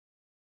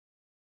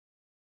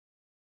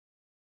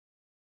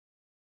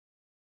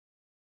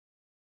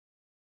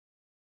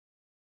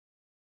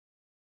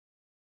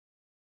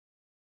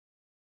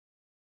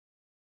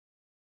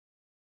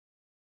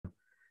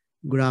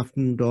Good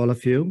afternoon to all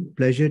of you.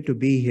 Pleasure to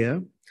be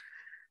here.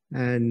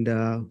 And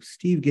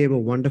Steve gave a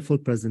wonderful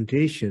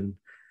presentation,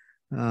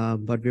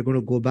 but we're going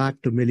to go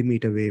back to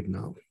millimeter wave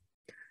now.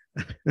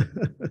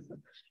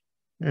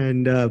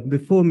 And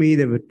before me,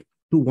 there were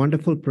two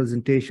wonderful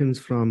presentations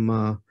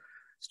from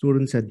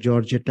students at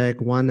Georgia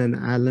Tech, one an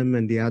alum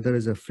and the other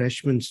is a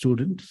freshman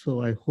student.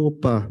 So I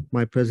hope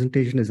my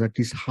presentation is at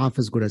least half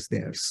as good as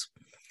theirs.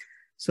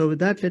 So with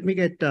that, let me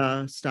get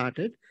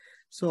started.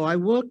 So I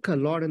work a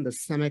lot in the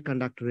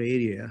semiconductor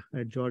area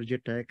at Georgia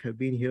Tech. I've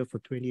been here for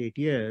 28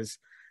 years,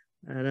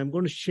 and I'm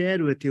going to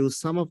share with you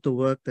some of the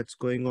work that's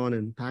going on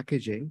in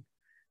packaging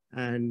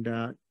and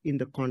in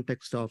the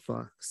context of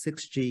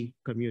 6G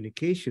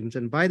communications.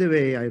 And by the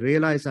way, I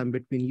realize I'm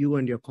between you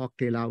and your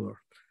cocktail hour.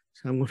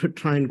 So I'm going to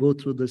try and go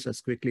through this as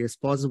quickly as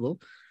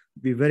possible.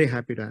 Be very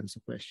happy to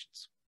answer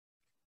questions.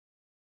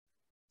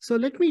 So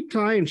let me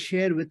try and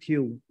share with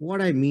you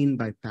what I mean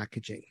by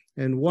packaging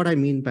and what I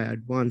mean by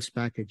advanced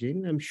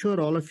packaging. I'm sure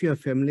all of you are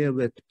familiar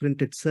with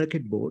printed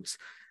circuit boards.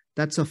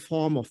 That's a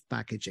form of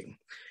packaging.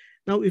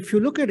 Now, if you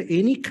look at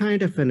any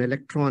kind of an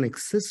electronic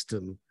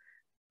system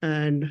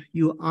and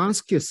you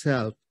ask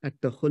yourself at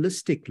the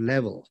holistic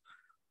level,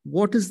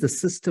 what is the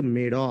system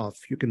made of?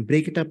 You can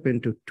break it up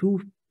into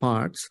two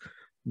parts.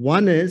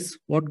 One is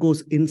what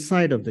goes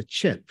inside of the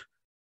chip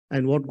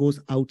and what goes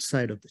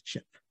outside of the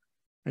chip.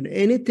 And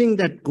anything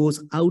that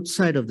goes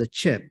outside of the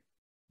chip,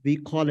 we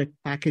call it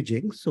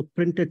packaging. So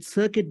printed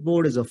circuit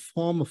board is a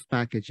form of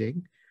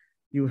packaging.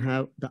 You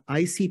have the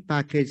IC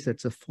package,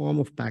 that's a form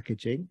of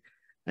packaging.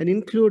 And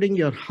including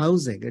your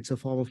housing, it's a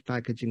form of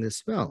packaging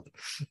as well.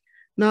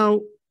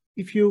 Now,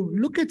 if you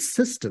look at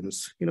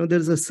systems,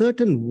 there's a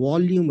certain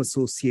volume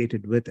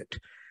associated with it.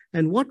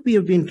 And what we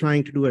have been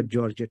trying to do at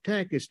Georgia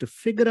Tech is to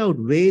figure out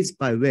ways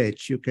by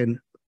which you can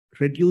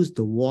reduce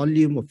the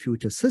volume of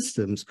future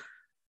systems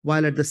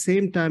while at the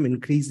same time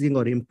increasing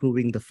or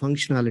improving the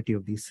functionality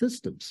of these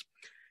systems.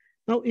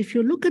 Now, if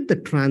you look at the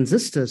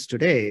transistors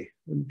today,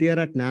 they are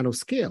at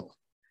nanoscale,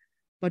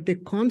 but they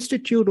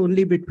constitute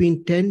only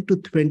between 10 to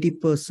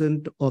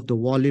 20% of the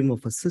volume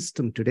of a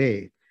system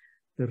today.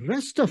 The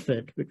rest of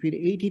it, between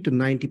 80 to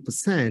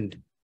 90%,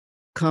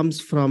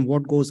 comes from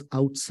what goes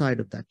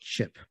outside of that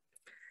chip.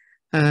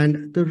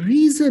 And the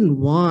reason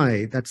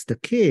why that's the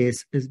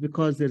case is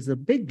because there's a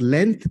big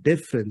length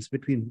difference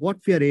between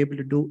what we are able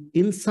to do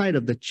inside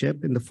of the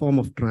chip in the form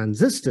of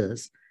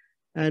transistors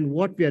and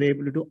what we are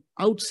able to do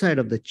outside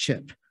of the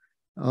chip,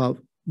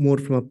 more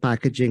from a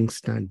packaging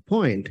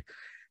standpoint.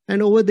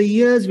 And over the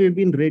years, we've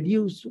been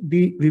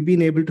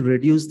able to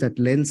reduce that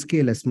length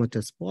scale as much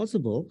as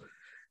possible.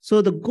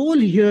 So the goal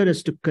here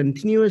is to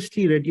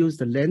continuously reduce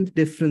the length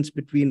difference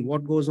between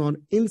what goes on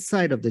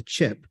inside of the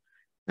chip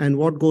and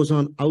what goes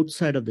on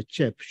outside of the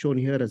chip, shown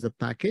here as a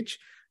package.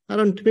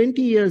 Around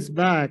 20 years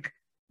back,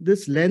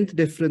 this length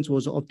difference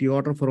was of the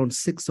order of around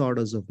 6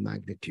 orders of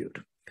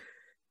magnitude.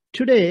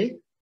 Today,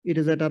 it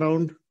is at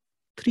around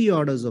 3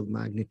 orders of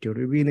magnitude.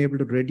 We've been able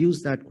to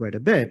reduce that quite a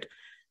bit.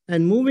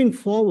 And moving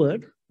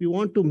forward, we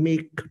want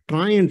to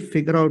try and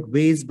figure out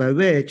ways by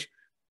which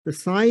the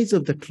size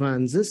of the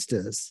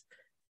transistors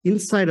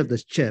inside of the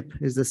chip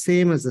is the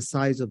same as the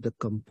size of the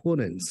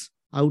components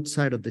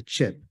outside of the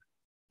chip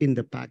in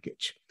the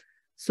package.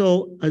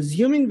 So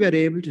assuming we're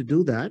able to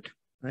do that,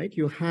 right,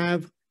 you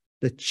have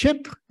the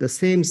chip the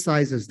same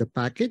size as the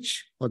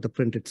package or the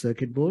printed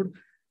circuit board,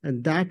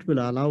 and that will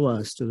allow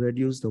us to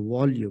reduce the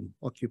volume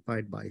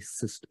occupied by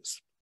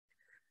systems.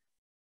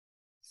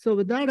 So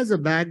with that as a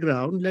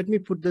background, let me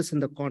put this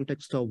in the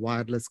context of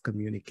wireless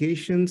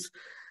communications.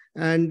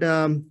 And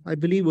I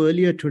believe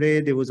earlier today,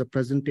 there was a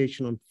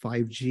presentation on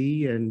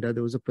 5G, and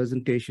there was a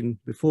presentation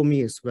before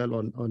me as well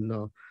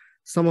on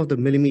some of the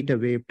millimeter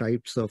wave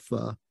types of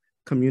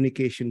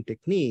communication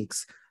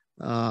techniques,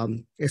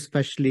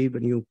 especially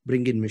when you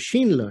bring in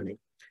machine learning.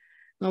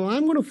 Now,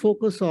 I'm going to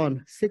focus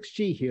on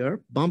 6G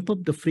here, bump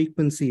up the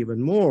frequency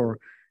even more.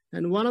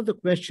 And one of the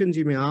questions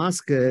you may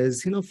ask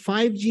is,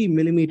 5G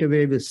millimeter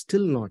wave is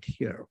still not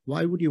here.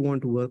 Why would you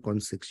want to work on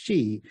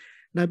 6G?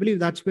 And I believe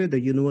that's where the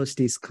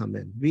universities come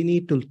in. We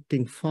need to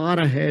think far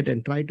ahead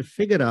and try to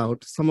figure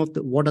out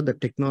what are the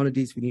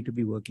technologies we need to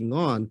be working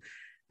on.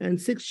 And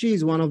 6G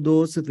is one of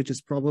those which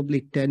is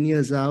probably 10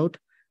 years out,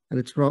 and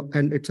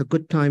it's a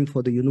good time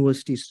for the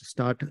universities to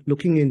start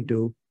looking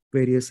into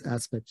various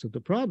aspects of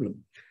the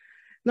problem.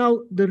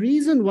 Now, the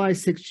reason why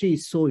 6G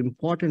is so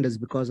important is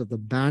because of the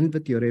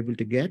bandwidth you're able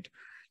to get.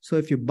 So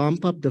if you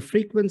bump up the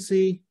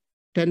frequency,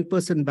 10%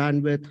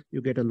 bandwidth,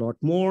 you get a lot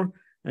more,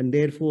 and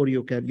therefore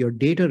your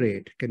data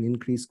rate can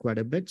increase quite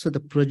a bit. So the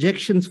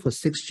projections for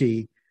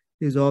 6G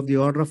is of the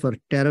order of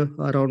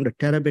around a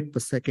terabit per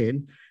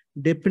second,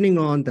 depending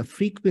on the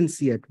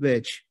frequency at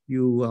which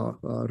you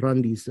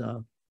run these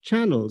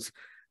channels.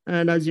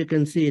 And as you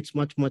can see, it's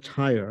much, much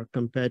higher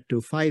compared to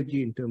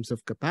 5G in terms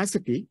of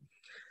capacity.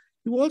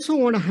 You also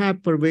want to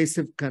have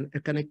pervasive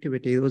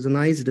connectivity. There was a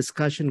nice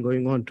discussion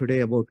going on today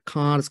about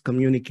cars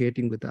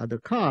communicating with other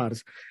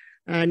cars.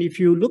 And if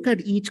you look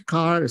at each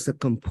car as a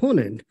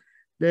component,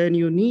 then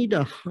you need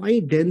a high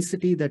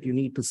density that you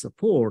need to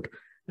support.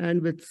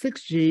 And with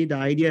 6G, the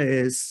idea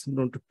is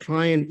to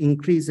try and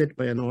increase it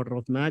by an order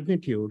of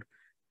magnitude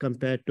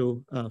compared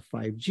to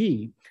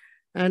 5G.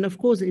 And of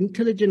course,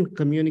 intelligent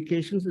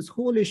communications, this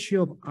whole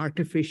issue of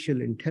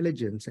artificial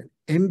intelligence and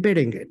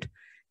embedding it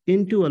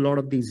into a lot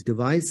of these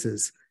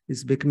devices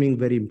is becoming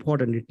very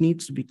important. It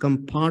needs to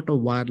become part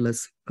of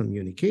wireless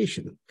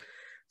communication.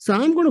 So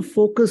I'm going to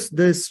focus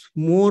this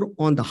more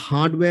on the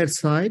hardware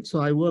side. So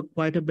I work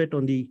quite a bit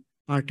on the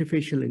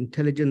artificial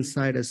intelligence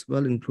side as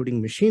well,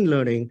 including machine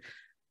learning,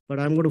 but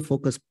I'm going to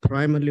focus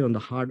primarily on the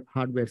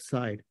hardware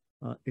side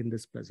in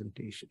this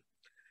presentation.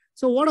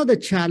 So what are the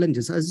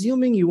challenges?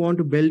 Assuming you want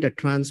to build a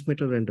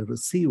transmitter and a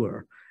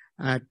receiver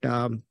at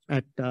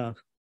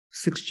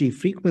 6G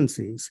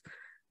frequencies,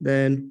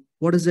 then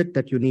what is it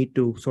that you need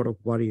to sort of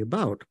worry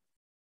about?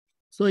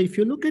 So if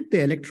you look at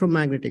the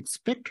electromagnetic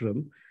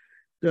spectrum,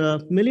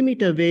 the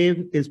millimeter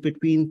wave is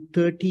between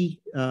 30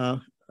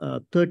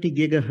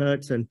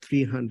 gigahertz and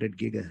 300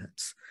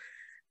 gigahertz.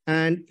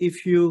 And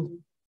if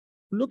you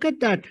look at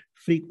that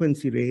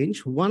frequency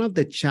range, one of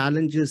the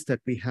challenges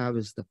that we have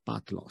is the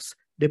path loss,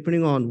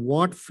 depending on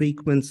what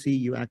frequency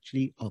you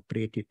actually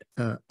operate it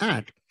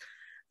at.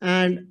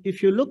 And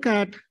if you look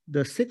at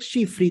the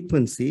 6G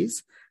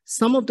frequencies,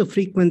 some of the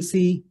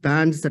frequency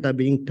bands that are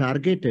being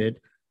targeted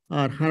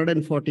are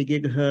 140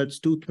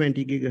 gigahertz,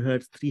 220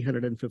 gigahertz,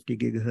 350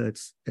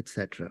 gigahertz,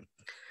 etc.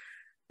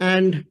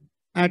 And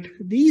at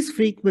these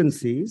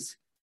frequencies,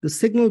 the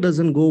signal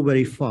doesn't go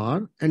very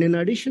far. And in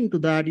addition to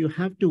that, you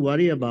have to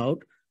worry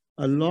about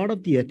a lot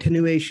of the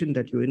attenuation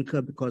that you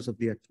incur because of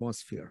the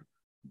atmosphere.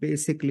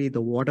 Basically,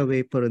 the water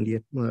vapor in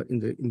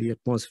the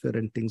atmosphere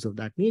and things of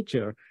that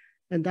nature.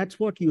 And that's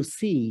what you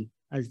see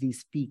as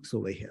these peaks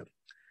over here.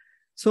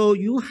 So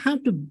you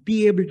have to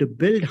be able to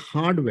build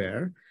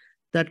hardware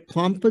that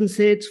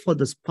compensates for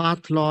this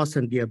path loss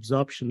and the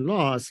absorption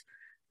loss.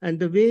 And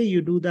the way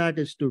you do that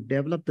is to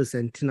develop this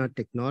antenna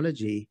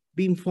technology,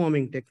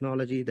 beamforming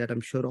technology that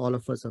I'm sure all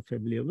of us are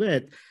familiar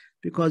with,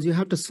 because you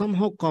have to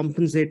somehow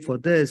compensate for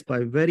this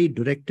by very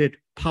directed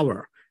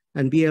power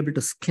and be able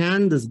to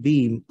scan this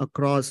beam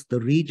across the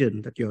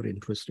region that you're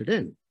interested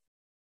in.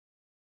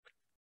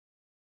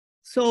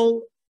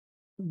 So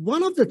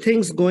one of the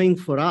things going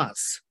for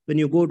us when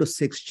you go to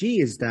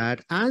 6G is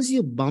that as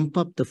you bump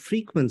up the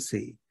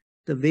frequency,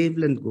 the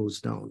wavelength goes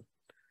down.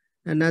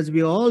 And as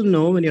we all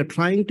know, when you're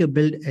trying to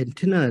build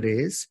antenna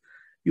arrays,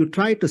 you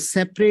try to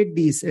separate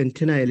these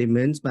antenna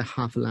elements by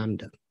half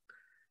lambda.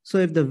 So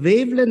if the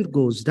wavelength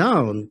goes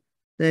down,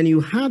 then you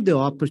have the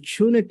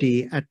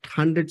opportunity at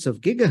hundreds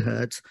of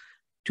gigahertz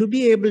to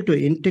be able to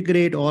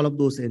integrate all of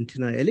those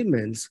antenna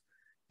elements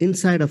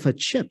inside of a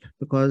chip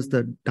because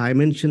the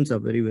dimensions are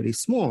very, very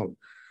small.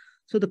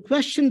 So the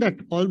question that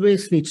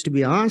always needs to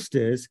be asked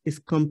is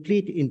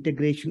complete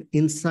integration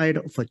inside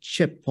of a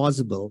chip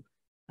possible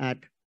at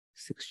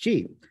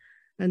 6G?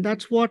 And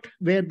that's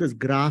where this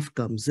graph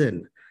comes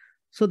in.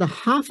 So the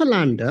half a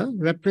lambda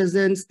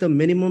represents the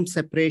minimum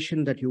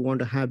separation that you want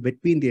to have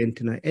between the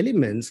antenna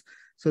elements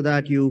so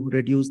that you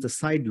reduce the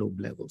side lobe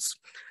levels.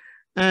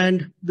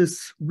 And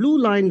this blue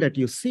line that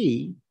you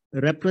see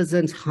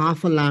represents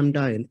half a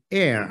lambda in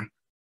air,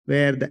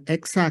 where the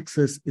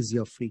x-axis is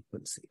your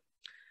frequency.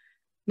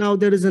 Now,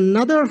 there is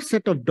another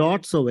set of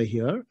dots over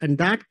here, and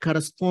that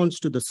corresponds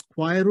to the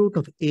square root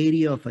of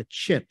area of a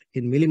chip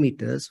in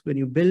millimeters when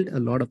you build a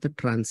lot of the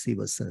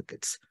transceiver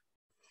circuits.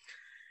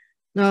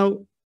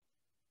 Now,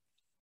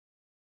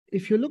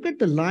 if you look at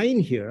the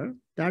line here,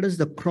 that is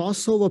the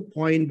crossover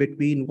point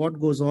between what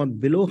goes on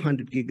below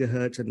 100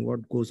 gigahertz and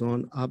what goes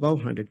on above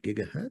 100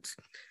 gigahertz.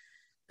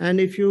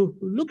 And if you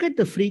look at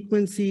the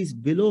frequencies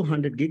below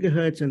 100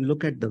 gigahertz and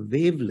look at the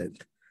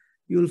wavelength,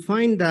 you'll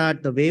find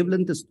that the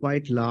wavelength is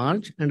quite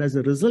large. And as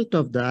a result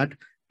of that,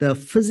 the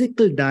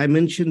physical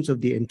dimensions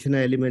of the antenna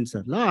elements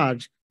are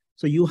large.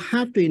 So you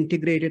have to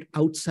integrate it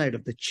outside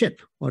of the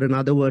chip, or in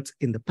other words,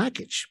 in the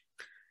package.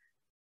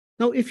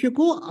 Now, if you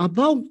go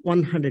above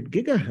 100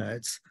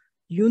 gigahertz,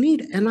 you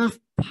need enough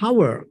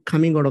power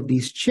coming out of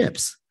these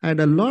chips. And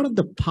a lot of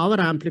the power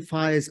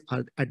amplifiers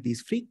at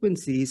these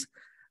frequencies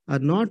are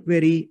not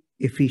very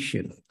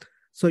efficient.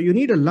 So you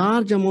need a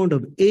large amount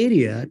of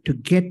area to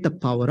get the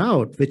power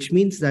out, which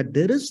means that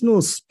there is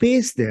no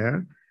space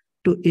there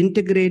to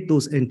integrate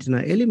those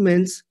antenna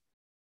elements,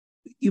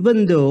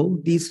 even though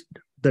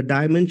the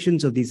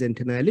dimensions of these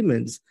antenna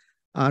elements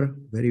are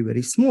very,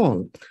 very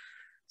small.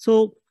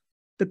 So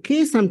the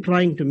case I'm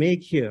trying to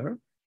make here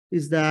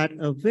is that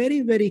a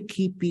very, very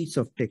key piece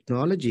of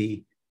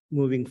technology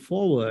moving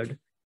forward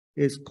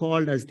is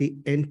called as the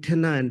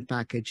antenna and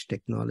package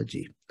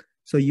technology.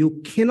 So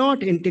you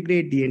cannot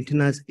integrate the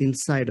antennas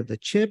inside of the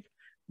chip,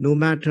 no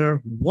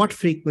matter what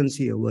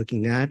frequency you're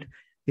working at.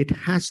 It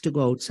has to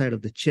go outside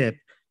of the chip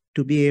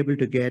to be able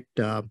to get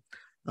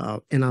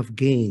enough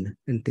gain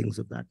and things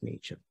of that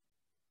nature.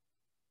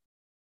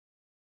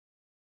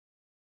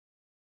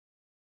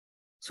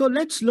 So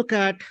let's look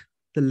at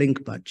the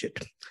link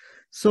budget.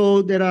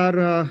 So there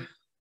are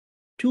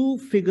two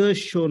figures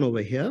shown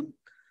over here.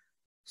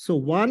 So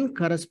one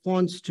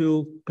corresponds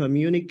to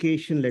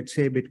communication, let's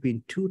say,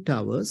 between two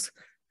towers.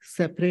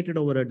 separated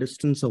over a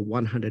distance of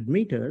 100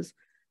 meters.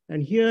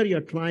 And here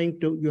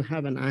you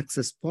have an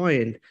access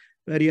point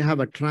where you have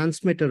a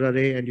transmitter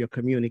array and you're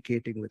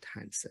communicating with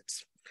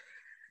handsets.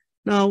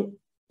 Now,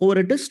 over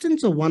a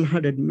distance of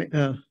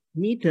 100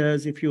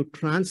 meters, if you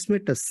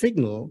transmit a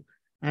signal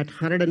at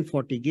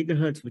 140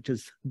 gigahertz, which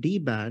is D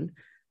band,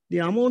 the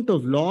amount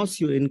of loss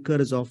you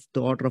incur is of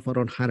the order of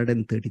around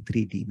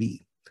 133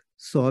 dB.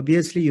 So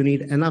obviously you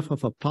need enough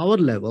of a power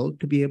level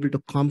to be able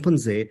to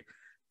compensate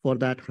for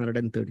that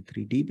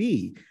 133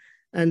 dB.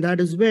 And that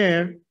is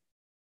where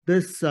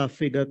this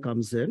figure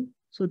comes in.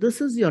 So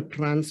this is your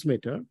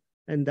transmitter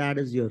and that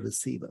is your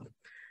receiver.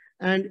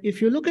 And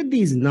if you look at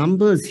these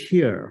numbers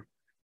here,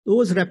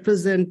 those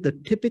represent the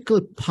typical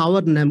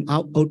power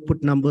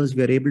output numbers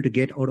we are able to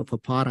get out of a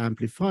power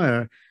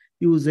amplifier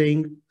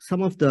using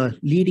some of the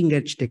leading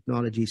edge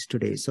technologies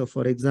today. So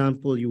for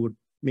example, you would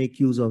make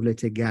use of,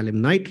 let's say, gallium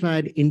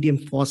nitride,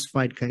 indium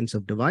phosphide kinds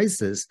of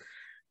devices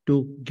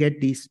to get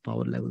these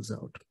power levels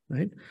out,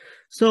 right?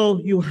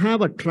 So you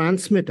have a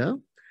transmitter,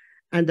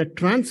 and the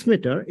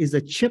transmitter is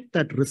a chip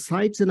that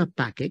resides in a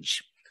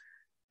package.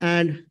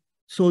 And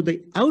so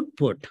the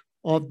output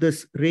of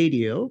this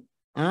radio,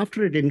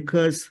 after it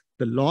incurs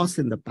the loss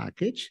in the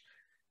package,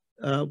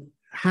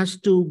 has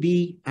to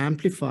be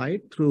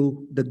amplified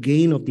through the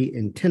gain of the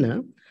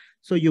antenna.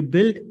 So you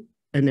build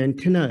an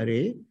antenna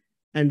array,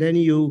 and then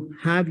you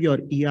have your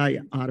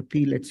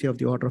EIRP, let's say of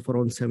the order of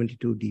around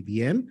 72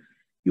 dBm.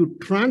 You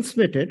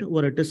transmit it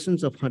over a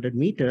distance of 100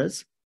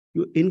 meters,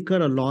 you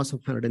incur a loss of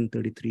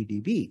 133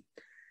 dB.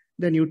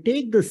 Then you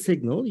take the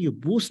signal, you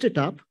boost it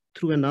up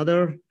through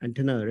another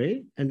antenna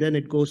array, and then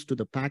it goes to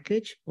the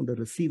package on the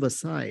receiver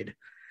side.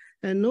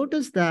 And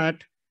notice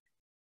that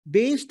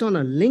based on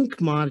a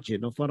link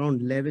margin of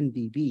around 11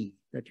 dB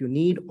that you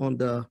need on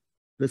the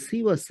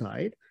receiver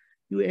side,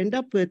 you end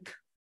up with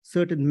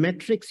certain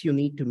metrics you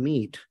need to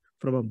meet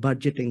from a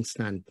budgeting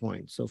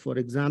standpoint. So for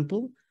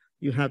example,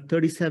 you have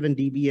 37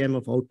 dBm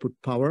of output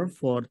power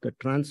for the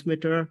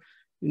transmitter.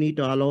 You need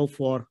to allow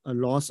for a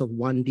loss of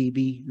 1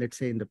 dB, let's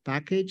say in the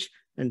package,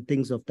 and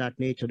things of that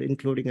nature,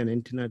 including an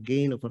antenna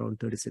gain of around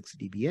 36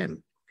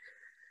 dBm.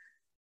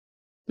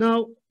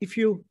 Now, if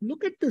you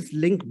look at this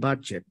link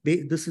budget,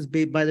 this is,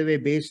 by the way,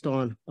 based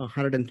on a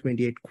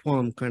 128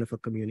 QAM kind of a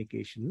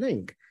communication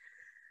link,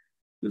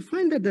 you'll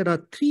find that there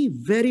are three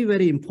very,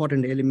 very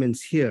important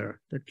elements here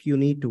that you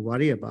need to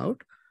worry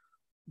about.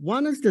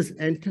 One is this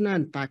antenna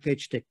and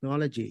package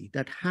technology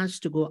that has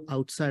to go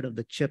outside of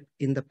the chip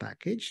in the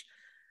package.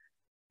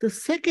 The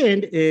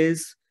second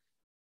is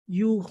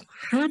you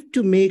have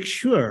to make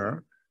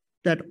sure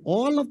that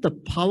all of the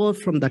power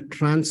from the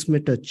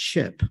transmitter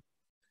chip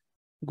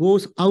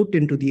goes out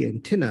into the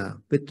antenna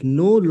with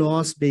no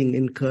loss being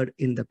incurred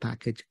in the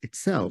package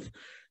itself.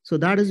 So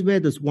that is where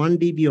this 1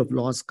 dB of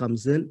loss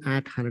comes in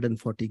at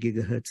 140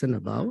 gigahertz and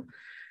above.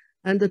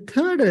 And the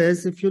third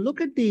is, if you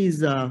look at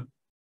these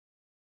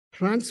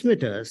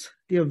transmitters,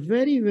 they are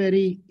very,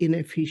 very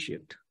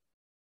inefficient.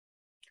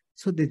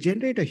 So they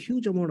generate a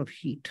huge amount of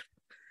heat.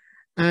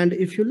 And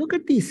if you look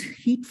at these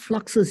heat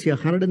fluxes here,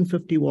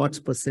 150 watts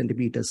per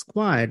centimeter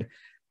squared,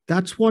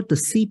 that's what the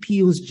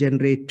CPUs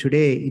generate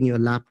today in your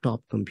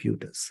laptop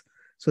computers.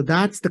 So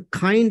that's the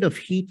kind of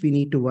heat we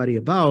need to worry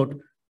about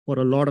for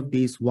a lot of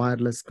these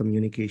wireless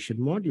communication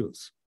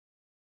modules.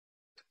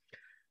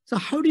 So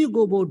how do you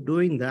go about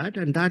doing that?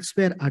 And that's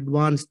where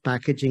advanced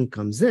packaging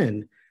comes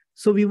in.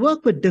 So we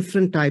work with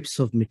different types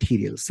of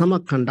materials. Some are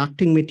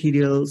conducting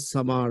materials,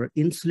 some are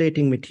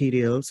insulating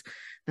materials,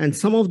 and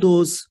some of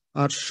those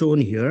are shown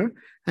here,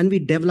 and we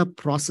develop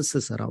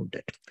processes around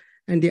it.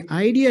 And the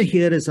idea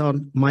here is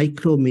on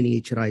micro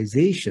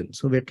miniaturization.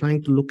 So we're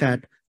trying to look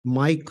at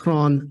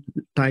micron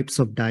types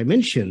of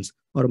dimensions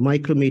or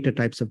micrometer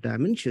types of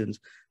dimensions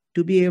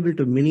to be able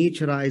to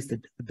miniaturize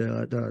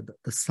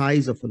the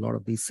size of a lot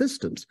of these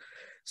systems.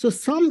 So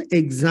some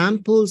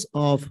examples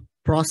of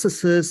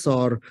processes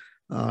or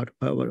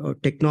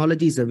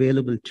technologies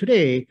available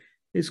today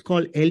is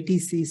called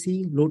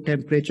LTCC, low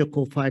temperature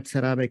co-fired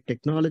ceramic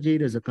technology.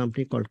 There's a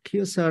company called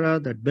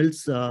Kyocera that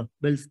builds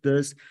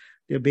this.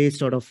 They're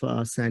based out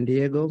of San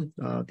Diego.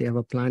 They have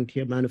a plant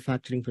here,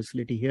 manufacturing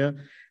facility here.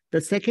 The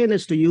second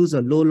is to use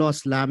a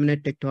low-loss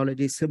laminate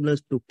technology similar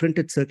to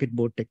printed circuit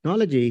board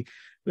technology,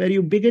 where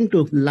you begin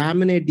to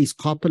laminate these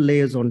copper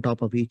layers on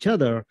top of each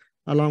other,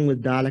 along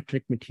with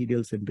dielectric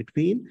materials in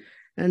between.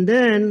 And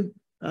then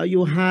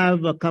you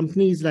have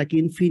companies like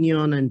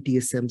Infineon and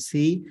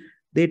TSMC.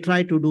 They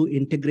try to do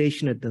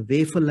integration at the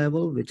wafer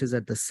level, which is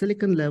at the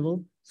silicon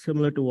level,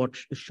 similar to what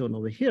is shown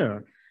over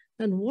here.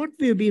 And what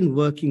we've been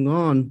working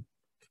on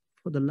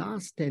for the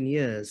last 10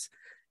 years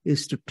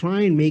is to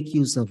try and make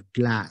use of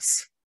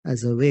glass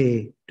as a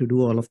way to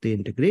do all of the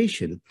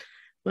integration.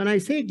 When I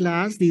say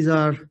glass, these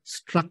are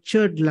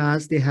structured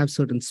glass. They have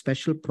certain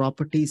special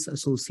properties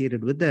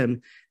associated with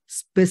them,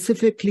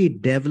 specifically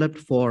developed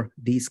for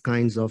these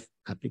kinds of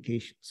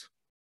applications.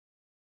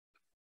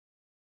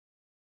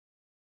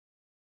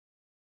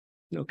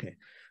 Okay,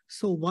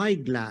 so why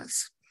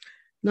glass?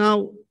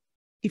 Now,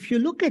 if you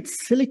look at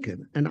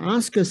silicon and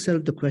ask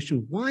yourself the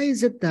question, why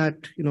is it that,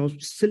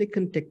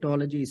 silicon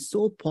technology is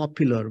so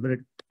popular when it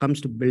comes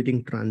to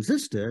building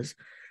transistors?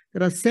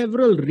 There are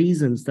several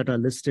reasons that are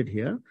listed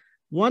here.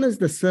 One is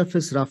the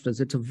surface roughness.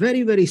 It's a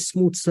very, very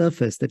smooth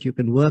surface that you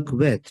can work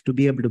with to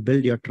be able to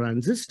build your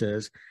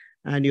transistors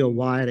and your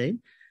wiring.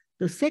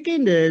 The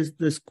second is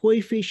this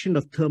coefficient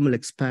of thermal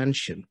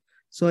expansion.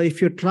 So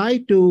if you try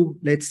to,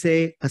 let's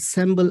say,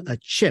 assemble a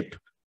chip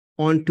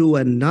onto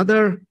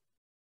another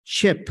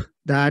chip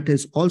that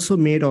is also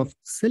made of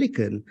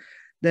silicon,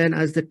 then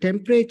as the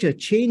temperature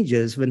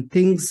changes, when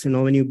things,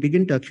 when you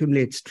begin to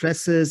accumulate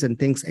stresses and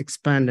things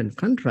expand and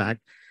contract,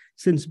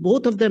 since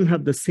both of them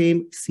have the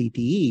same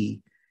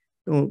CTE,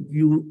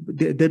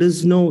 there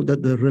is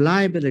the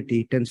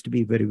reliability tends to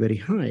be very, very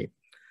high.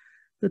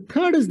 The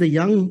third is the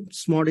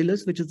Young's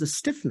modulus, which is the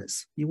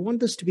stiffness. You want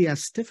this to be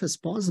as stiff as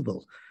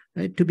possible,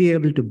 right, to be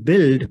able to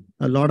build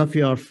a lot of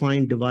your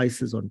fine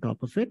devices on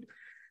top of it.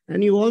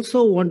 And you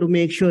also want to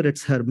make sure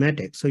it's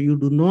hermetic. So you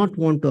do not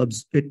want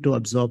it to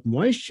absorb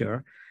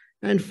moisture.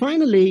 And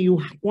finally,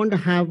 you want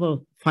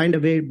to find a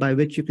way by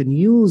which you can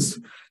use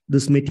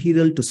this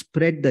material to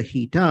spread the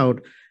heat out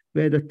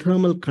where the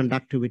thermal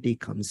conductivity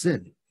comes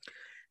in.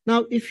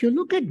 Now, if you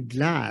look at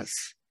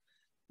glass,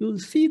 you'll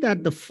see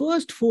that the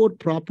first four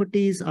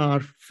properties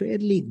are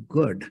fairly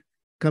good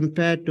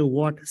compared to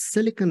what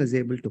silicon is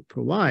able to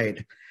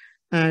provide.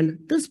 And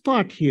this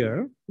part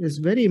here is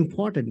very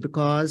important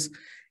because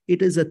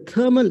it is a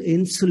thermal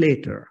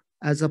insulator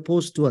as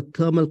opposed to a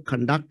thermal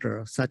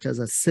conductor, such as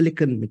a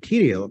silicon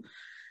material.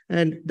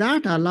 And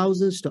that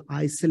allows us to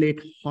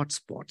isolate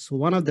hotspots. So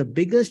one of the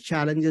biggest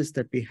challenges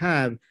that we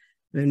have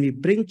when we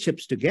bring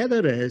chips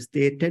together is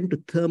they tend to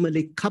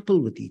thermally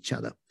couple with each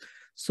other.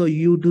 So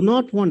you do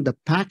not want the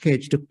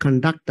package to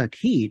conduct that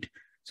heat.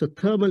 So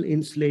thermal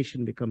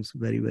insulation becomes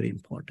very, very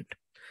important.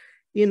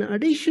 In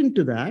addition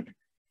to that,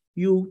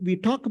 we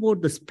talk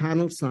about this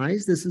panel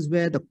size. This is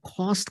where the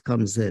cost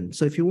comes in.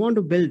 So if you want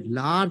to build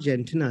large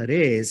antenna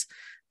arrays,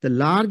 the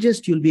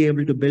largest you'll be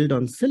able to build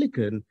on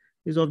silicon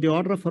is of the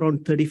order of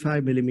around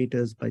 35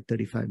 millimeters by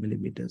 35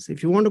 millimeters.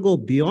 If you want to go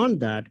beyond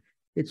that,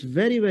 it's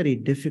very, very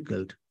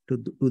difficult to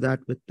do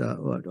that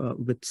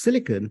with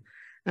silicon.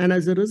 And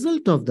as a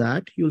result of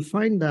that, you'll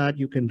find that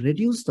you can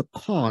reduce the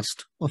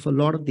cost of a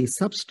lot of these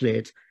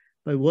substrates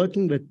by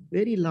working with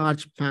very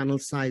large panel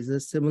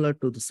sizes similar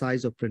to the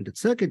size of printed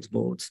circuits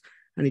boards,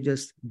 and you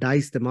just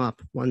dice them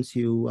up once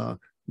you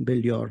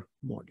build your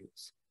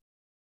modules.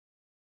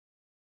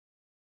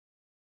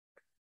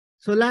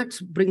 So that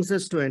brings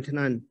us to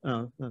antenna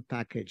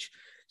package.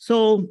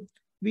 So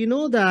we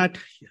know that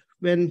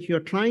when you're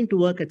trying to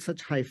work at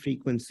such high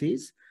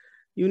frequencies,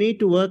 you need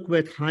to work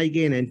with high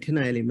gain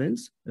antenna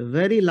elements,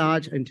 very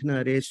large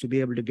antenna arrays to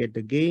be able to get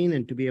the gain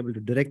and to be able to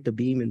direct the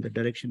beam in the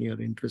direction you're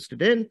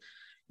interested in.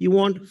 You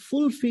want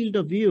full field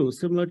of view,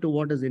 similar to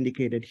what is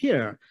indicated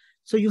here.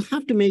 So you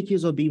have to make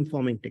use of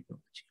beamforming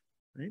technology,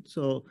 right?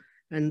 So,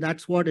 and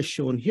that's what is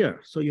shown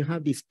here. So you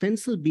have these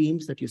pencil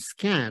beams that you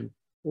scan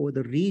over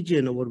the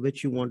region over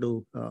which you want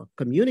to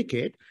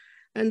communicate.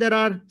 And there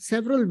are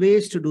several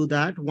ways to do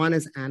that. One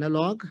is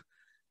analog.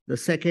 The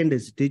second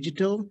is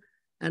digital.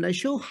 And I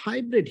show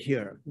hybrid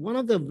here. One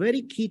of the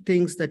very key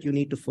things that you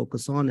need to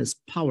focus on is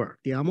power,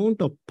 the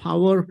amount of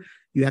power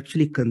you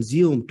actually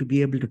consume to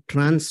be able to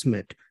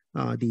transmit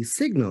these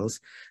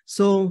signals.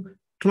 So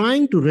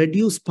trying to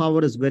reduce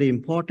power is very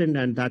important,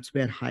 and that's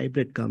where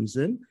hybrid comes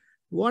in.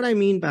 What I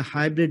mean by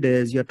hybrid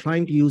is you're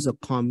trying to use a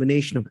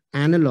combination of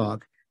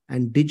analog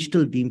and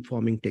digital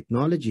beamforming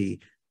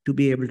technology to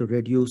be able to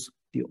reduce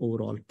the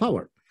overall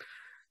power.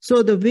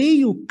 So the way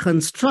you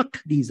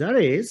construct these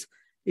arrays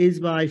is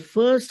by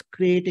first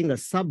creating a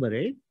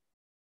subarray,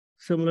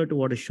 similar to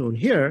what is shown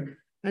here,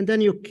 and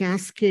then you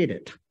cascade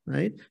it,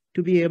 right,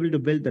 to be able to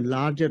build the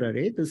larger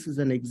array. This is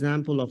an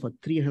example of a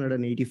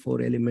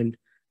 384 element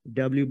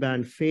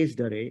W-band phased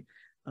array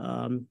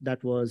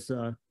that was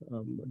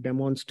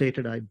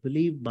demonstrated, I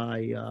believe,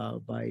 by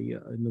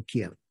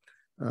Nokia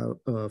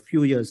a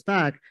few years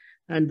back.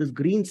 And this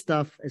green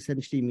stuff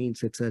essentially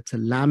means it's a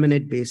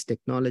laminate-based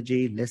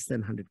technology, less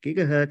than 100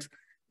 gigahertz.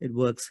 It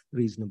works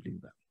reasonably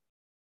well.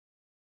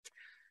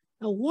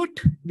 Now, what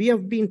we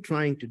have been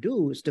trying to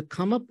do is to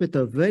come up with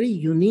a very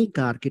unique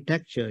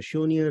architecture,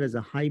 shown here as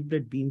a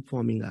hybrid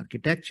beamforming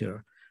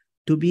architecture,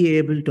 to be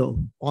able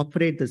to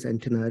operate this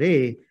antenna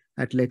array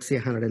at, let's say,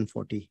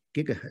 140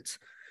 gigahertz.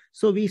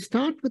 So we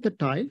start with a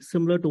tile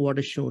similar to what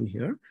is shown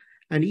here,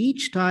 and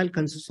each tile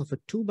consists of a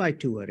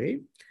 2x2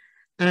 array.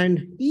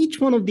 And each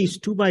one of these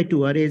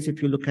 2x2 arrays,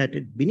 if you look at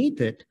it beneath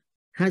it,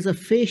 has a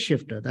phase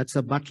shifter. That's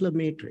a Butler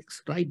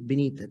matrix right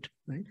beneath it,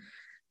 right?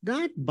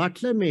 That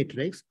Butler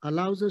matrix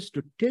allows us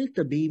to tilt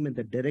the beam in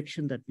the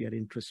direction that we are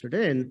interested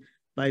in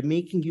by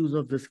making use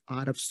of this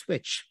RF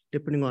switch,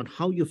 depending on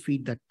how you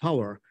feed that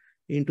power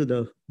into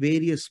the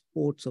various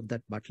ports of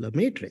that Butler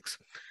matrix.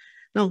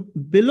 Now,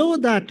 below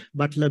that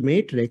Butler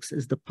matrix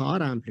is the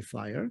power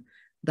amplifier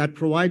that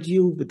provides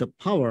you with the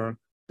power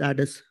that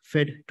is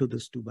fed to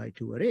this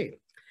 2x2 array.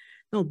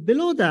 Now,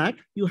 below that,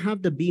 you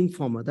have the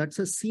beamformer. That's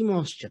a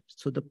CMOS chip.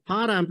 So the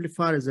power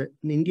amplifier is an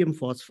indium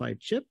phosphide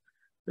chip.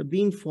 The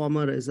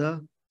beamformer is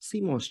a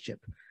CMOS chip.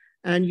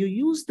 And you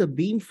use the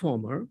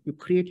beamformer, you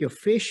create your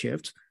phase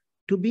shifts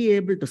to be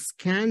able to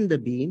scan the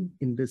beam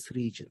in this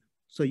region.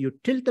 So you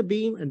tilt the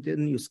beam and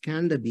then you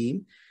scan the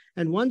beam.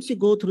 And once you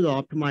go through the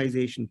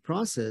optimization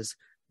process,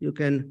 you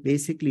can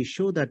basically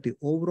show that the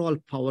overall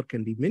power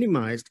can be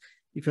minimized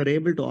if you're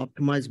able to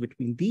optimize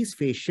between these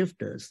phase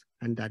shifters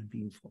and that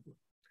beamformer.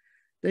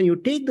 Then you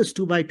take this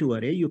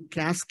 2x2 array, you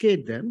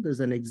cascade them. There's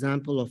an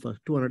example of a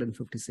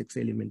 256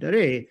 element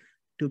array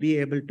to be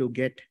able to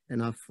get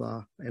enough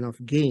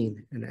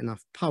gain and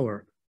enough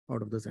power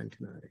out of this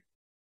antenna array.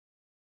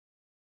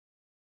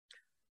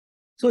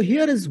 So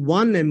here is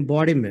one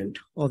embodiment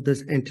of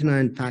this antenna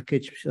and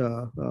package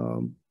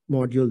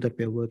module that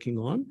we're working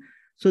on.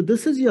 So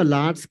this is your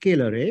large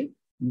scale array.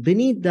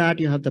 Beneath that,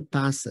 you have the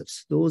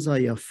passives. Those are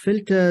your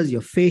filters,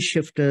 your phase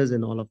shifters,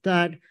 and all of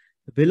that.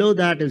 Below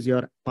that is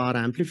your power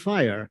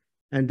amplifier.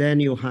 And then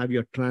you have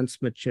your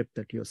transmit chip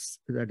that is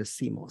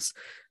CMOS.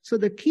 So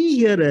the key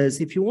here is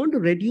if you want to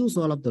reduce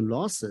all of the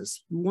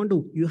losses,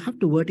 you have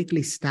to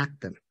vertically stack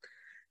them.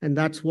 And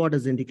that's what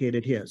is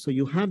indicated here. So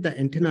you have the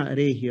antenna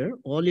array here.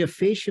 All your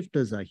phase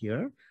shifters are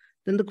here.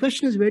 Then the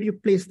question is, where do you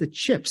place the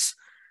chips?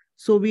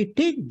 So we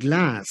take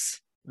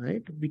glass,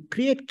 right? We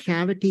create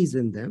cavities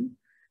in them,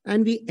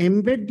 and we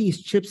embed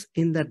these chips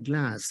in that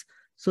glass.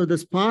 So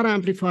this power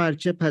amplifier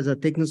chip has a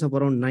thickness of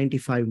around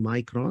 95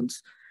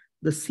 microns.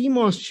 The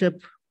CMOS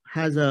chip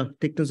has a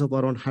thickness of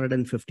around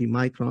 150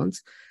 microns.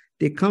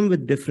 They come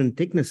with different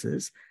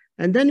thicknesses.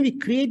 And then we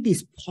create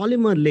these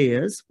polymer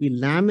layers. We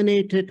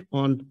laminate it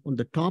on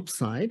the top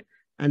side,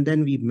 and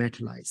then we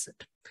metallize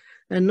it.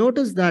 And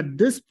notice that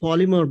this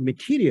polymer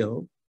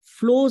material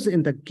flows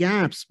in the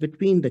gaps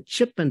between the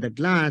chip and the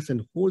glass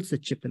and holds the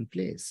chip in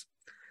place.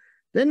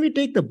 Then we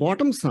take the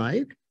bottom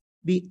side,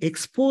 we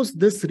expose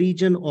this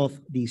region of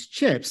these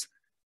chips,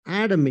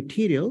 add a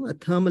material, a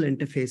thermal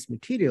interface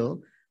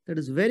material that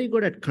is very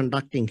good at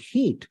conducting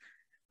heat,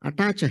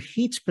 attach a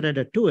heat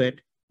spreader to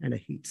it, and a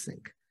heat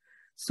sink.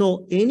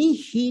 So any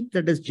heat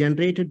that is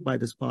generated by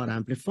this power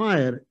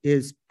amplifier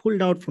is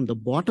pulled out from the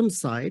bottom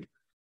side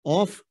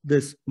of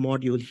this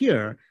module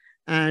here,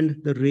 and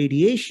the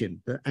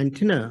radiation, the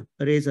antenna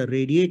arrays are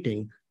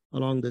radiating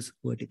along this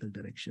vertical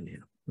direction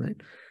here, right?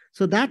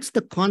 So that's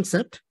the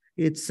concept.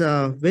 It's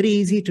very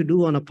easy to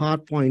do on a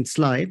PowerPoint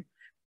slide.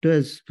 It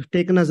has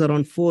taken us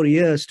around 4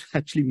 years to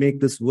actually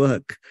make this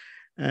work.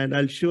 And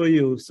I'll show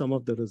you some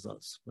of the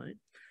results, right?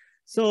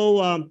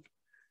 So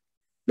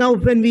now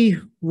when we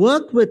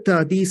work with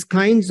these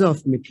kinds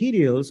of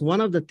materials,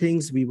 one of the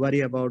things we worry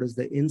about is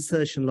the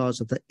insertion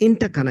loss of the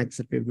interconnects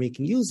that we're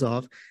making use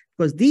of,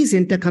 because these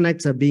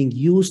interconnects are being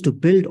used to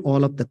build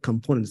all of the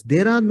components.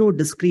 There are no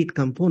discrete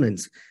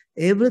components.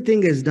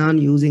 Everything is done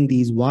using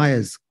these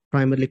wires,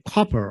 primarily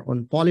copper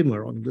on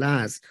polymer, on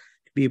glass,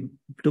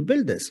 to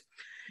build this.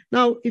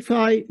 Now, if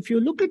you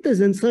look at this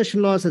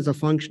insertion loss as a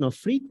function of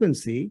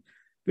frequency,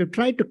 we've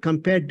tried to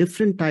compare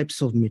different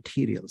types of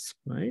materials,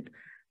 right?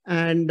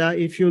 And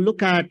if you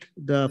look at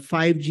the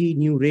 5G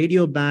new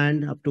radio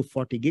band up to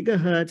 40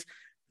 gigahertz,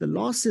 the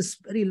loss is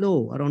very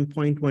low, around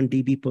 0.1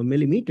 dB per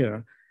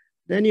millimeter.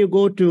 Then you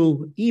go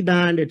to E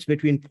band, it's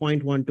between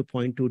 0.1 to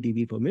 0.2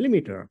 dB per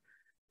millimeter.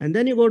 And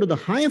then you go to the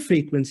higher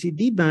frequency,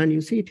 D band,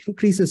 you see it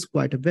increases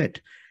quite a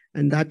bit.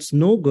 And that's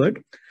no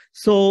good.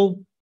 So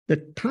the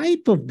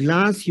type of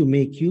glass you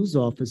make use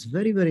of is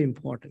very, very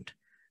important.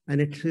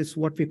 And it is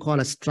what we call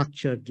a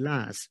structured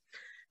glass.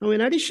 Now, in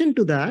addition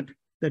to that,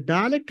 the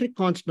dielectric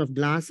constant of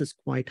glass is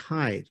quite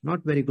high,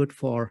 not very good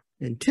for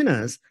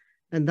antennas.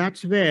 And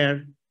that's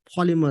where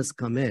polymers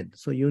come in.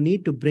 So you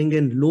need to bring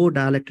in low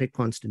dielectric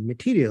constant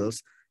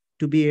materials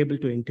to be able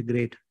to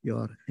integrate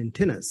your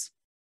antennas.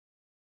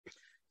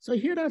 So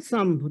here are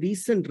some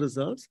recent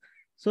results.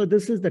 So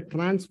this is the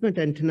transmit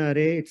antenna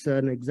array. It's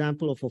an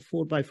example of a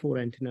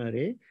 4x4 antenna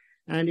array.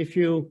 And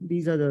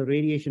these are the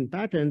radiation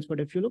patterns, but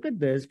if you look at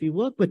this, we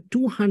work with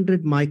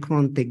 200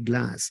 micron thick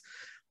glass.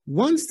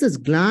 Once this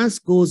glass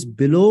goes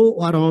below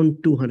around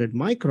 200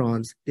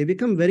 microns, they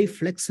become very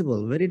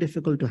flexible, very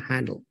difficult to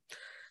handle.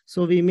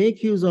 So we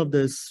make use of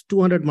this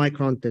 200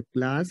 micron thick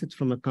glass. It's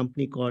from a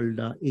company called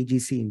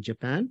AGC in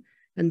Japan.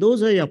 And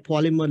those are your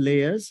polymer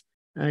layers.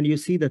 And you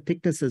see the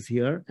thicknesses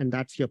here, and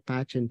that's your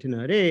patch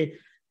antenna array.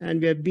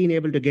 And we have been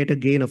able to get a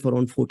gain of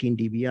around 14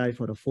 dBi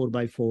for a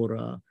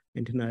 4x4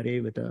 antenna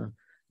array with a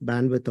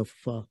bandwidth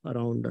of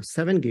around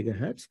 7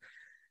 gigahertz.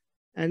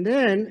 And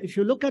then if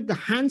you look at the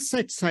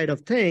handset side of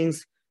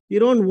things, you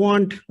don't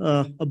want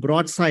a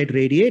broadside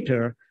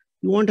radiator,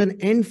 you want an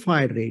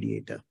end-fired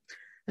radiator.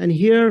 And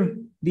here,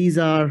 these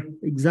are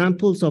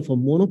examples of a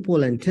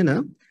monopole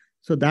antenna.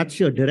 So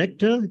that's your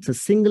director, it's a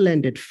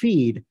single-ended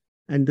feed,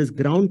 and this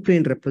ground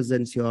plane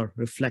represents your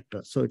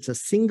reflector. So it's a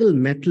single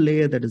metal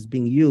layer that is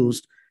being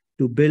used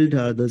to build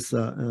this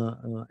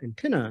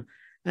antenna.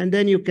 And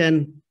then you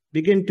can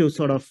begin to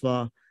sort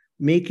of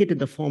make it in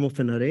the form of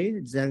an array,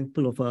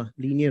 example of a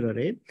linear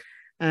array.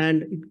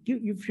 And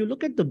if you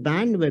look at the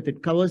bandwidth,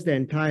 it covers the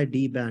entire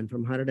D band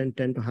from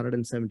 110 to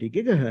 170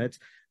 gigahertz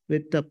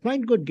with a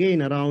quite good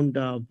gain around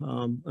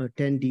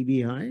 10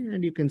 dB high.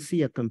 And you can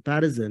see a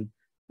comparison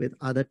with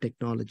other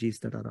technologies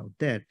that are out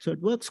there. So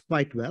it works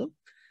quite well.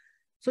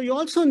 So you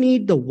also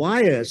need the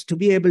wires to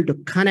be able to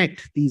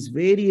connect these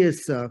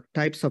various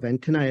types of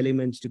antenna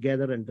elements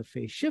together and the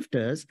phase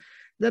shifters.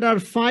 There are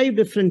 5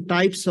 different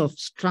types of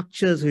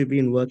structures we've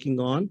been working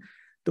on.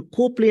 The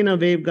coplanar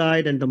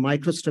waveguide and the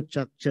microstrip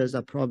structures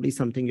are probably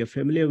something you're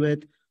familiar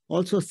with.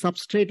 Also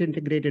substrate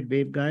integrated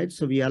waveguides.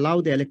 So we allow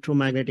the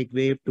electromagnetic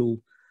wave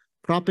to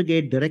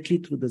propagate directly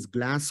through this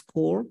glass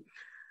core.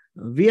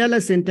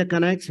 wireless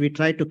interconnects, we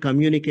try to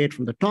communicate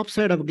from the top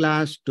side of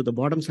glass to the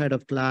bottom side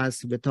of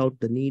glass without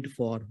the need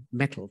for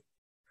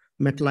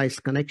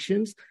metallized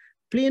connections.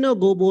 Planar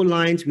gobo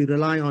lines, we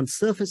rely on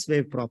surface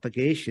wave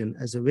propagation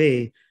as a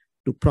way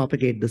to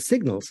propagate the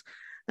signals.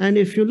 And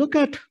if you look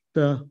at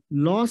the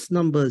loss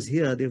numbers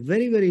here, they're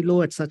very, very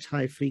low at such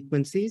high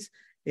frequencies.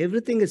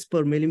 Everything is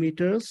per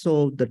millimeter.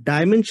 So the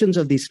dimensions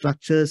of these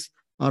structures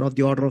are of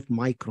the order of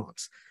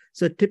microns.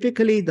 So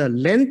typically the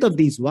length of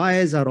these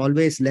wires are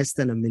always less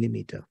than a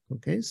millimeter.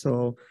 Okay,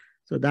 so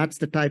that's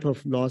the type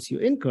of loss you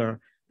incur.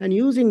 And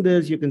using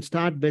this, you can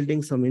start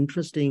building some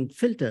interesting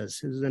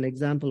filters. This is an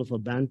example of a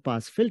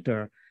bandpass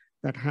filter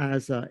that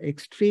has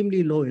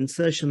extremely low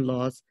insertion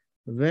loss,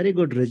 very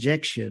good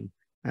rejection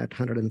at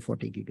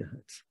 140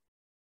 gigahertz.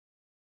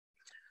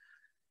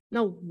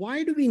 Now,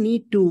 why do we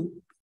need to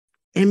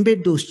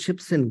embed those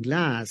chips in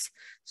glass?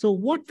 So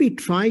what we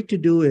try to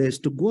do is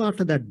to go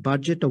after that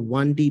budget of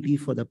 1 dB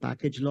for the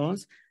package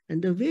loss.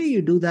 And the way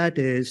you do that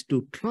is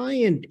to try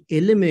and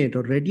eliminate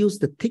or reduce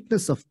the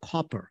thickness of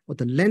copper or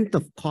the length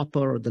of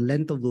copper or the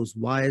length of those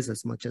wires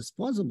as much as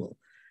possible.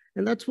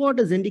 And that's what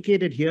is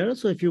indicated here.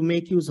 So if you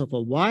make use of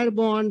a wire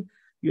bond,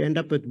 you end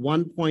up with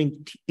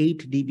 1.8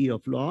 dB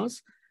of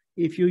loss.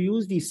 If you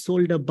use these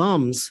solder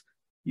bumps,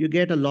 you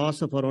get a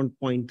loss of around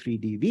 0.3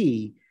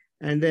 dB.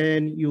 And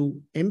then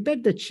you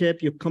embed the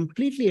chip, you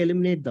completely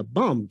eliminate the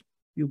bump,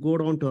 you go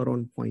down to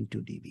around 0.2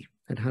 dB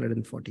at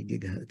 140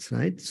 gigahertz,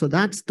 right? So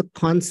that's the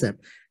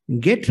concept.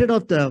 Get rid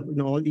of the,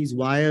 all these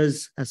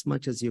wires as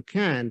much as you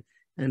can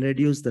and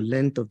reduce the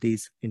length of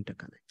these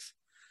interconnects.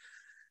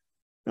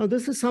 Now,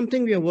 this is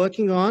something we are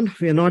working on.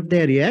 We are not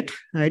there yet.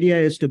 The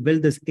idea is to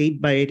build this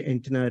 8x8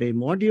 antenna array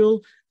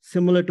module,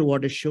 similar to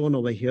what is shown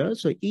over here.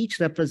 So each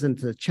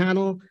represents a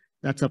channel.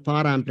 That's a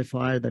power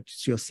amplifier,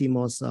 that's your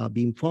CMOS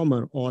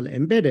beamformer, all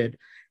embedded.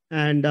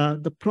 And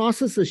the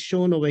process is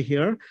shown over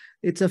here.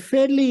 It's a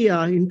fairly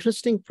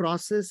interesting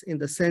process in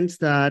the sense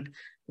that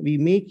we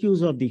make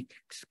use of the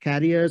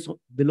carriers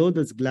below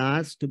this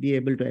glass to be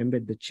able to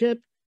embed the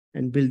chip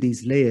and build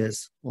these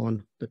layers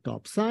on the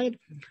top side.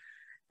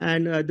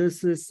 And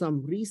this is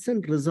some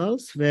recent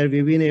results where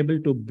we've been able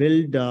to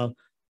build a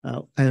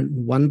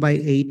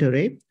 1x8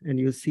 array. And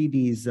you see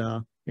these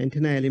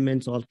antenna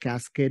elements all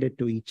cascaded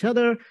to each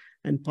other.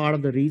 And part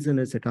of the reason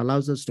is it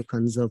allows us to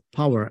conserve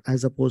power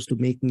as opposed to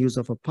making use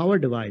of a power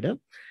divider.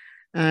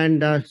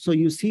 And so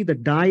you see the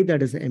die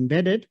that is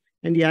embedded.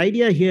 And the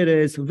idea here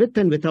is with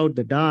and without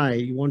the die,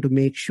 you want to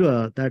make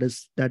sure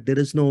that there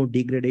is no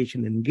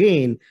degradation in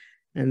gain.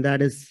 And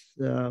that is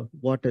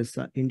what is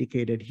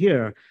indicated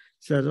here.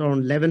 So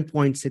around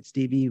 11.6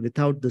 dB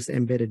without this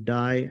embedded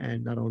die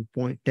and around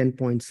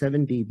 10.7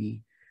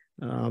 dB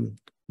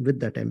with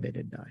that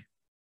embedded die.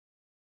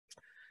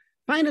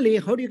 Finally,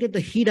 how do you get the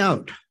heat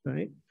out,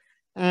 right?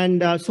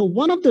 And so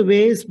one of the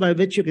ways by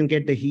which you can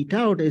get the heat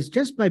out is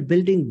just by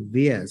building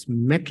vias,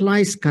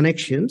 metallized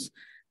connections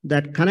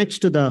that connects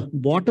to the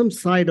bottom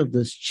side of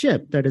this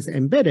chip that is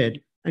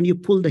embedded, and you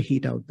pull the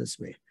heat out this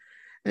way.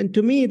 And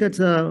to me, that's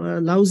a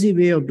lousy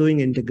way of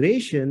doing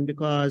integration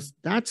because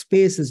that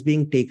space is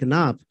being taken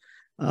up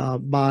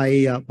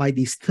by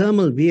these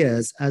thermal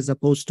vias as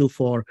opposed to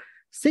for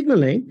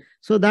signaling.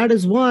 So that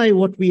is why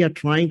what we are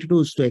trying to do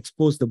is to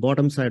expose the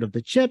bottom side of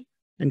the chip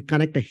and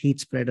connect a heat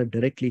spreader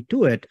directly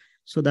to it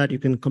so that you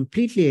can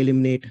completely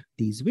eliminate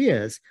these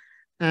vias.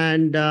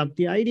 And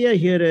the idea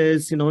here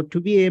is, to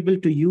be able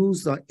to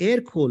use air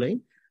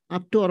cooling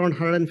up to around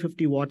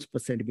 150 watts per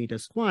centimeter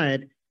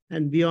squared.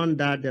 And beyond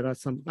that, there are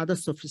some other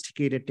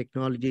sophisticated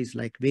technologies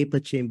like vapor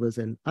chambers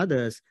and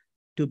others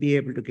to be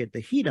able to get the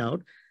heat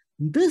out.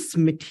 This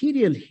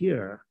material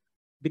here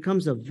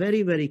becomes a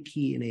very, very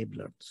key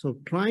enabler. So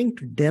trying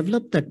to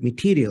develop that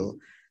material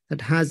that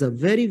has a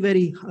very,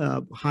 very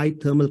high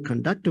thermal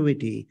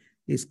conductivity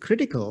is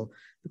critical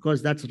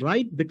because that's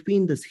right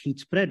between this heat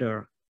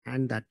spreader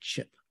and that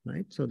chip,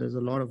 right? So there's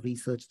a lot of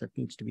research that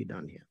needs to be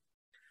done here.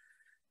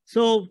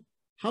 So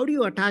how do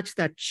you attach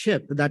that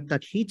chip,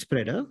 that heat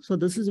spreader? So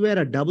this is where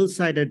a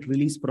double-sided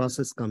release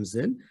process comes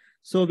in.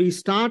 So we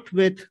start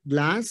with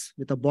glass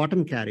with a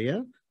bottom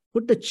carrier,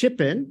 put the chip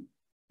in,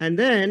 and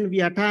then we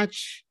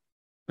attach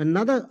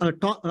another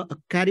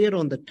carrier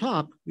on the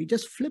top. We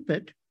just flip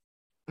it,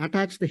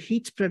 attach the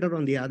heat spreader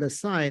on the other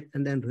side,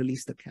 and then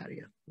release the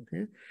carrier,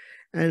 okay?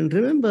 And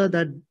remember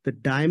that the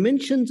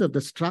dimensions of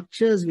the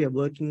structures we are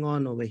working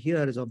on over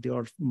here is of the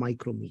order of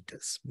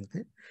micrometers.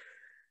 Okay.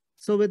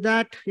 So with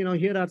that,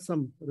 here are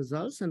some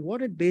results. And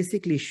what it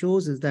basically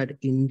shows is that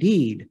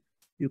indeed,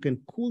 you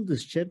can cool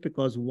this chip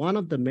because one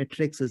of the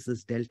metrics is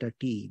this delta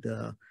T,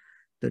 the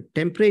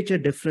temperature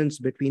difference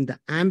between the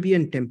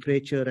ambient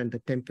temperature and the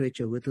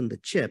temperature within the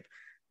chip.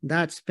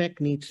 That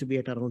spec needs to be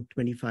at around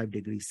 25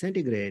 degrees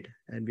centigrade.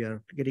 And we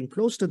are getting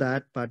close to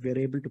that, but we are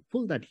able to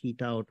pull that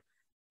heat out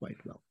quite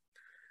well.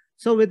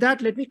 So with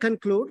that, let me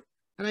conclude.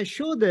 And I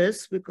show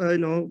this because,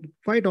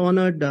 quite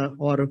honored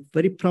or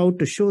very proud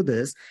to show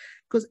this,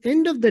 because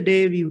end of the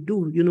day, we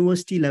do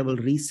university level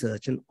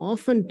research, and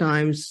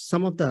oftentimes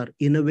some of the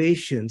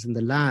innovations in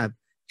the lab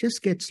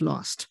just gets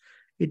lost.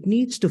 It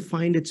needs to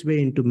find its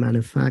way into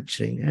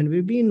manufacturing. And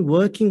we've been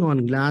working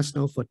on glass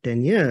now for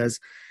 10 years.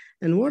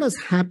 And what has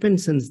happened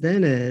since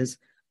then is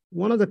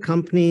one of the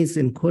companies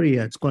in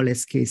Korea, it's called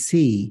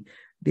SKC,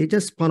 they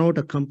just spun out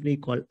a company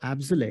called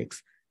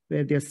Absolix,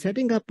 where they're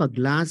setting up a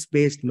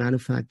glass-based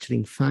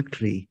manufacturing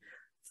factory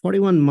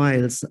 41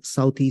 miles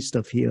southeast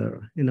of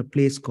here in a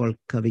place called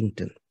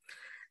Covington.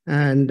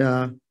 And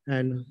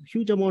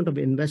huge amount of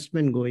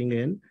investment going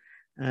in.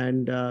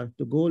 And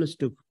the goal is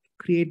to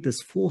create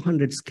this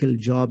 400 skilled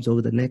jobs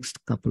over the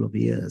next couple of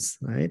years,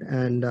 right?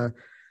 And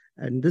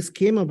this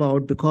came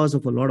about because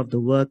of a lot of the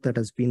work that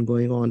has been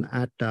going on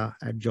at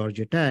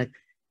Georgia Tech.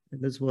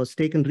 And this was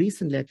taken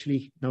recently,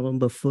 actually,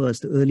 November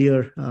 1st,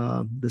 earlier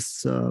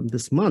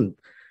this month,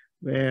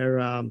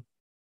 where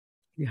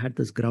we had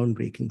this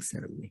groundbreaking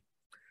ceremony.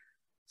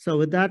 So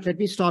with that, let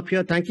me stop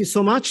here. Thank you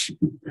so much.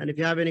 And if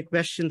you have any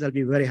questions, I'll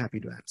be very happy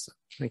to answer.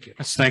 Thank you.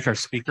 Let's thank our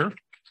speaker.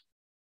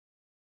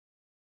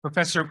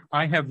 Professor,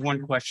 I have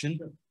one question.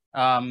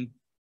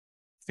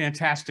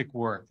 Fantastic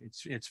work.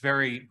 It's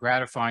very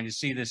gratifying to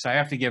see this. I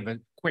have to give a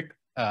quick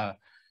a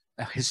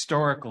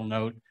historical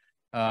note.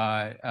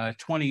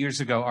 20 years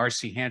ago,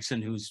 R.C.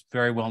 Hansen, who's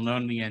very well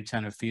known in the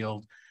antenna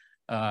field,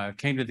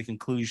 came to the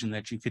conclusion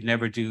that you could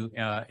never do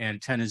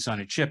antennas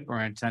on a chip or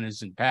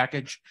antennas in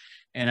package.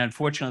 And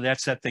unfortunately, that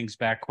set things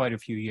back quite a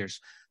few years.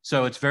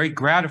 So it's very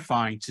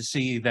gratifying to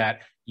see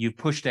that you've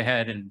pushed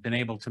ahead and been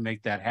able to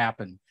make that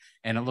happen.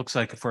 And it looks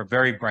like for a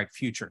very bright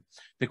future.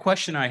 The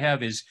question I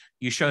have is,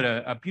 you showed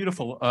a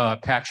beautiful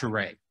patch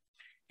array,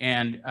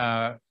 and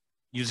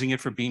using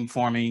it for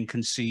beamforming, you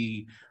can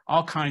see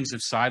all kinds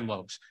of side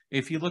lobes.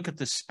 If you look at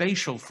the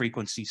spatial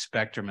frequency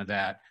spectrum of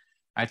that,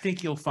 I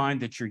think you'll find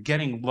that you're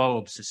getting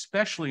lobes,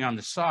 especially on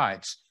the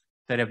sides,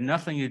 that have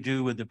nothing to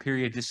do with the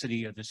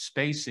periodicity of the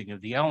spacing of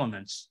the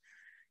elements.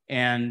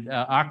 And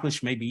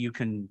Akhilesh, maybe you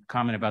can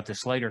comment about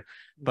this later,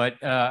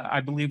 but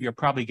I believe you're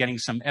probably getting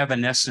some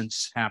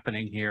evanescence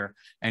happening here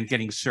and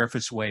getting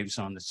surface waves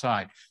on the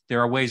side.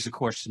 There are ways, of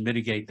course, to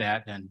mitigate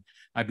that, and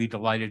I'd be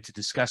delighted to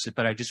discuss it,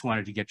 but I just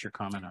wanted to get your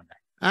comment on that.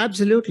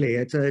 Absolutely.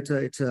 It's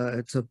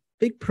a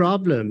big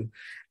problem,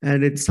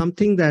 and it's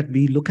something that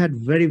we look at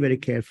very, very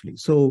carefully.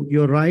 So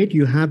you're right,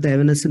 you have the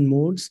evanescent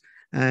modes,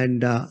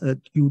 and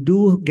you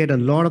do get a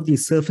lot of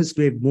these surface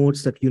wave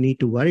modes that you need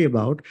to worry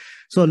about.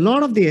 So a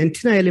lot of the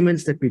antenna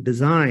elements that we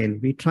design,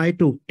 we try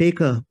to take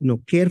a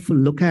careful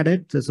look at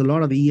it. There's a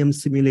lot of EM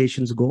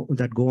simulations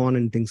that go on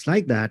and things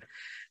like that.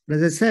 But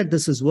as I said,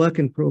 this is work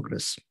in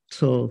progress.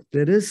 So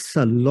there is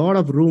a lot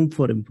of room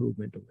for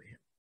improvement over here.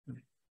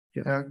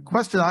 Yeah.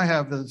 Question I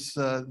have is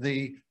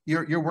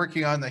you're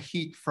working on the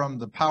heat from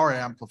the power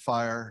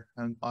amplifier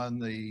and on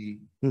the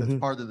as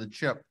part of the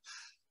chip.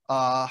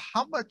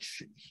 How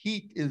much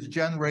heat is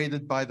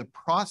generated by the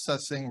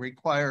processing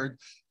required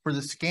for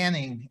the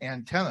scanning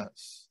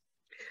antennas?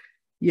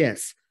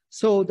 Yes.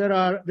 So there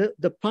are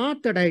the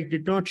part that I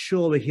did not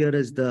show over here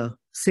is the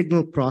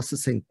signal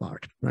processing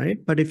part, right?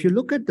 But if you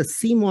look at the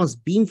CMOS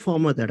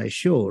beamformer that I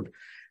showed,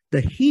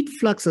 the heat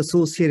flux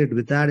associated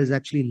with that is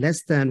actually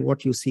less than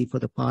what you see for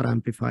the power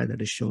amplifier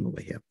that is shown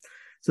over here.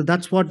 So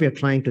that's what we are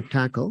trying to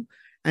tackle.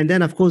 And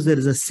then, of course, there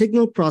is a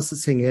signal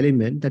processing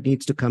element that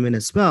needs to come in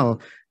as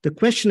well. The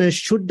question is,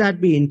 should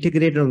that be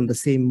integrated on the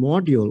same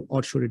module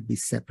or should it be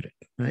separate,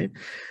 right?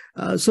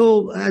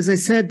 So as I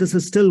said, this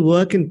is still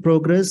work in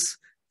progress.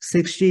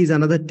 6G is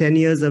another 10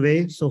 years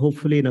away. So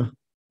hopefully,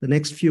 the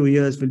next few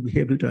years, we'll be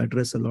able to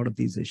address a lot of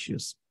these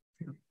issues.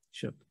 Yeah,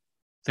 sure.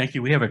 Thank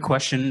you. We have a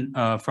question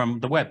from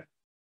the web.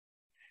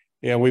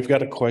 Yeah, we've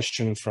got a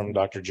question from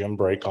Dr. Jim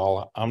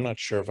Breakall. I'm not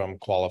sure if I'm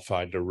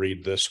qualified to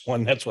read this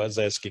one. That's why I was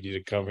asking you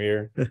to come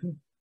here.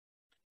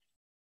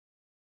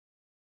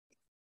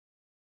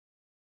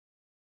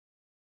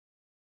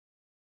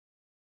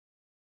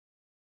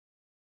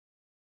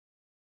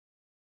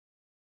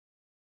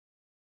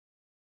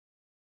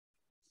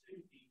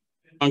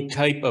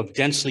 Type of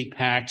densely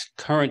packed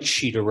current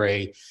sheet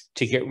array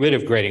to get rid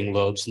of grating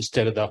lobes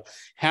instead of the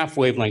half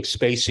wavelength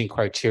spacing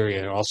criteria,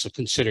 and also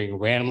considering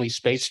randomly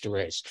spaced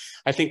arrays.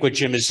 I think what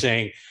Jim is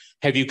saying,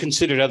 have you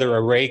considered other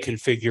array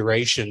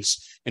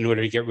configurations in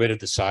order to get rid of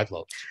the side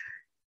lobes?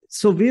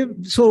 So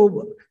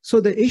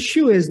the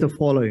issue is the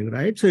following,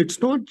 right? So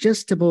it's not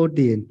just about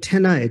the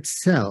antenna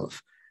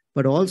itself,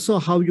 but also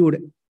how you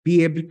would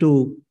be able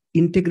to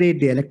integrate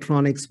the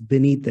electronics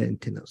beneath the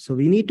antenna. So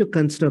we need to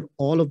consider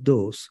all of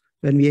those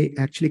when we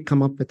actually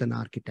come up with an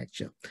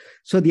architecture.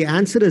 So the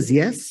answer is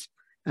yes.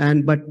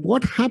 But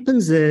what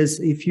happens is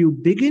if you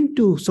begin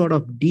to sort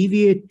of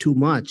deviate too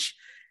much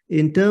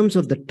in terms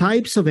of the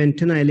types of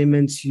antenna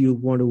elements you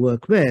want to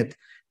work with,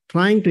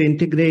 trying to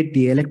integrate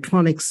the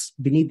electronics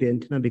beneath the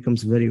antenna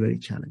becomes very, very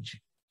challenging.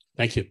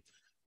 Thank you.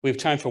 We have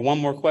time for one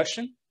more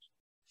question.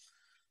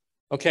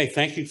 Okay,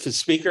 thank you to the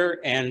speaker.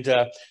 And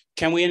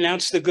can we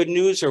announce the good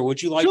news, or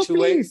would you like to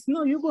wait? Please.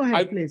 No, you go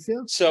ahead, please.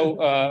 Yeah. So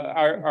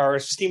our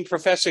esteemed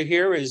professor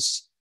here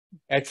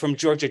from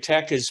Georgia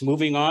Tech is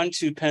moving on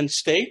to Penn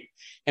State.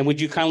 And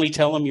would you kindly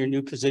tell him your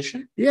new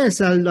position?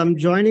 Yes, I'm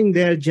joining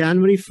there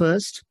January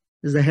 1st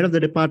as the head of the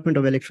Department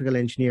of Electrical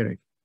Engineering.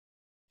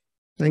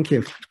 Thank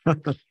you.